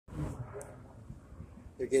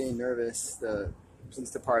they're getting nervous, the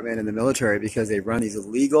police department and the military, because they run these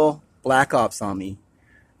illegal black ops on me,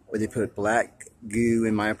 where they put black goo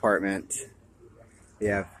in my apartment. They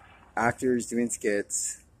have actors doing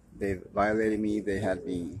skits. They've violated me. They had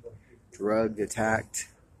me drugged, attacked.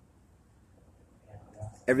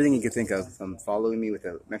 Everything you could think of. From following me with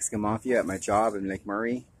the Mexican mafia at my job in Lake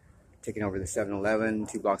Murray, taking over the 7-Eleven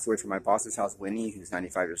 2 blocks away from my boss's house, Winnie, who's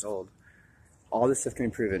 95 years old. All this stuff can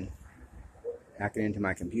be proven. Hacking into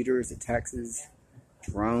my computers, the texts,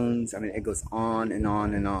 drones. I mean, it goes on and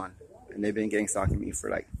on and on. And they've been getting stalking me for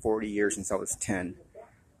like 40 years since I was 10.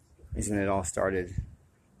 Is when it all started.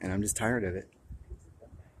 And I'm just tired of it.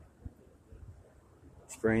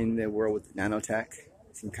 Spraying the world with nanotech.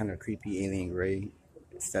 Some kind of creepy alien gray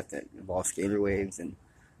stuff that involves scalar waves and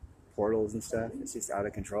portals and stuff. It's just out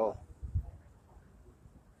of control.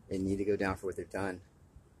 They need to go down for what they've done.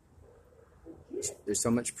 There's so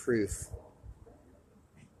much proof.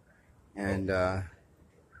 And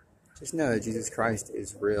just know that Jesus Christ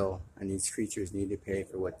is real, and these creatures need to pay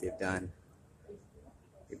for what they've done.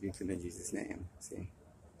 Rebuke them in Jesus' name. See,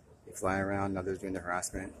 they fly around, now they're doing the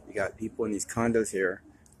harassment. You got people in these condos here.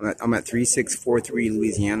 I'm at 3643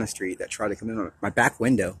 Louisiana Street that tried to come in my back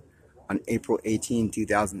window on April 18,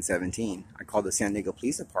 2017. I called the San Diego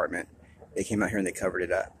Police Department. They came out here and they covered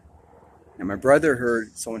it up. And my brother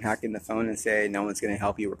heard someone hacking the phone and say, "No one's going to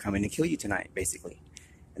help you. We're coming to kill you tonight," basically.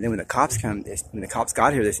 And then when the cops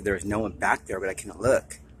got here, they said there was no one back there, but I couldn't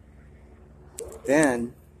look.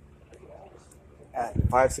 Then at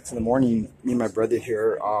 5, 6 in the morning, me and my brother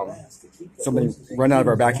hear somebody run out of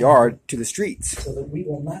our backyard to the streets.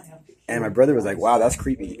 And my brother was like, "Wow, that's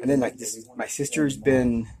creepy." And then like my sister's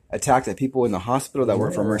been attacked at people in the hospital that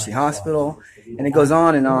work for Mercy Hospital, and it goes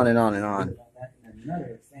on and on and on and on.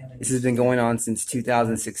 This has been going on since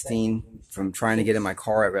 2016, from trying to get in my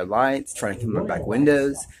car at red lights, trying to come in my back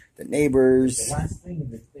windows, the neighbors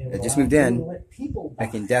that just moved in,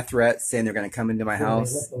 making death threats, saying they're going to come into my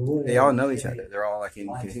house. They all know each other. They're all like in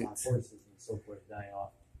cahoots.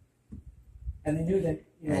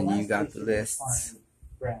 And you got the lists.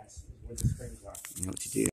 You know what to do.